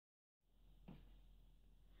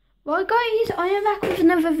Right guys, I am back with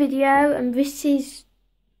another video and this is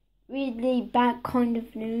really bad kind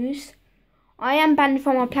of news. I am banned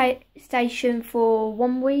from my PlayStation for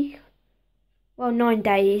 1 week. Well, 9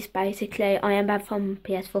 days basically. I am banned from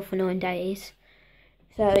PS4 for 9 days.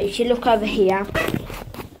 So if you look over here,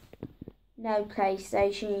 no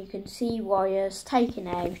PlayStation, you can see wires taken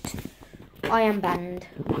out. I am banned.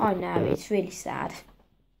 I know, it's really sad.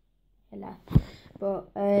 Hello.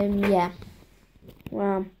 But yeah.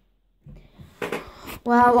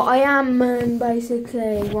 Well, I am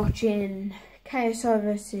basically watching KSI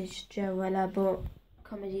vs Joella, but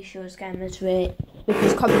Comedy Shorts Game was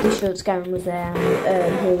because Comedy Shorts Game was there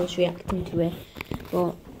and he was reacting to it.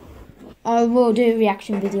 But I will do a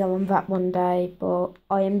reaction video on that one day, but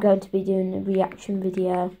I am going to be doing a reaction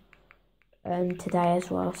video today as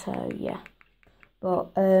well, so yeah. But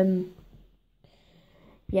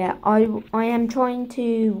yeah, I am trying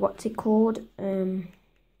to, what's it called?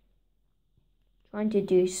 Trying to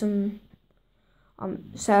do some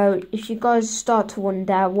so if you guys start to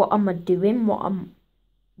wonder what am I doing, what am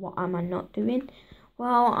I not doing,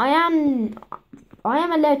 well, I am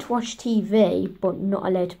allowed to watch TV but not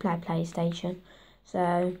allowed to play PlayStation.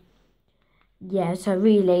 So yeah, so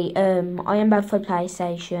really I am bad for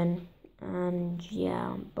PlayStation, and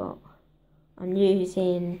yeah, but I'm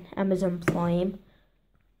using Amazon Prime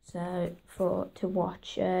so to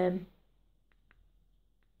watch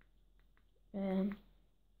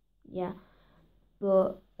yeah,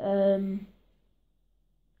 but I'm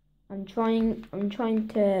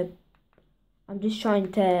just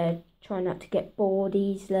trying to try not to get bored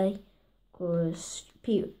easily, because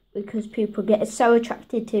people get so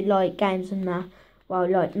attracted to like games and that. Well,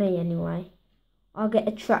 like me anyway, I get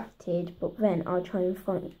attracted, but then I try and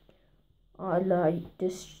find, I like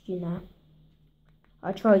just, you know,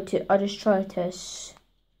 I just try to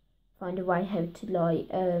find a way how to like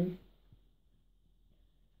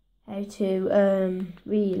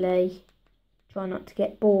really try not to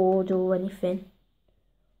get bored or anything.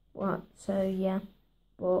 What? So yeah,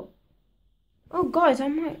 but oh guys, I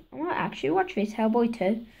might actually watch this Hellboy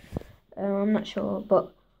 2. I'm not sure,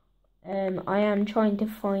 but I am trying to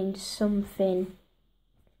find something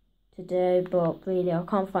to do, but really I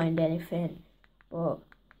can't find anything. But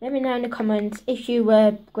let me know in the comments if you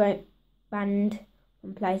were banned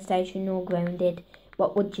from PlayStation or grounded,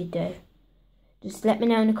 what would you do? Just let me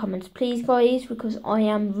know in the comments, please guys, because I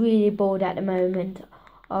am really bored at the moment.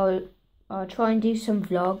 I'll try and do some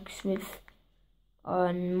vlogs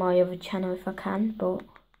on my other channel if I can, but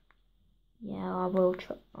yeah, I will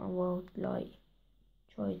like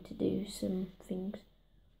try to do some things.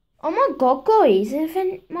 Oh my god guys,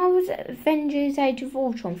 was Avengers Age of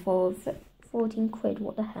Ultron for 14 quid,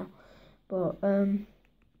 what the hell? But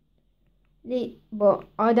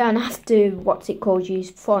I don't have to, what's it called, use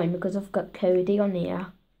Prime, because I've got Kodi on here.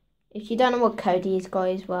 If you don't know what Kodi is,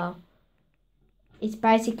 guys, well, it's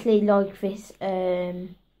basically like this,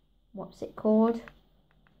 what's it called?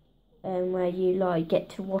 Where you like get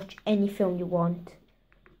to watch any film you want.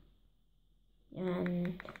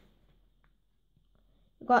 And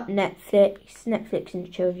you've got Netflix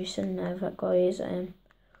and chill, you should know that, guys.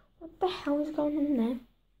 What the hell is going on there?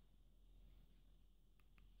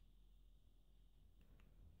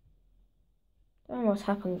 I don't know what's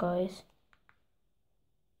happened, guys.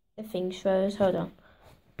 The thing froze. Hold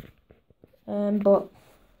on. But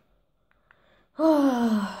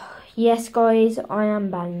yes, guys, I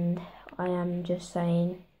am banned. I am just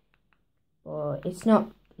saying. But it's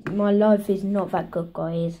not. My life is not that good,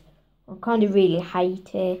 guys. I kind of really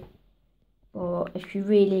hate it. But if you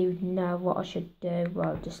really know what I should do,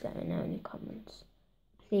 well, just let me know in the comments,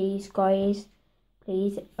 please, guys.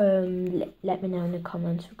 Please let me know in the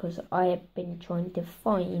comments, because I have been trying to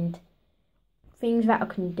find things that I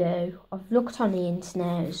can do. I've looked on the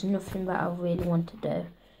internet, there's nothing that I really want to do.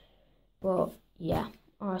 But yeah,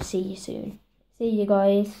 I'll see you soon. See you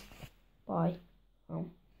guys. Bye.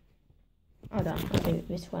 Hold on, I'll do it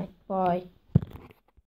this way. Bye.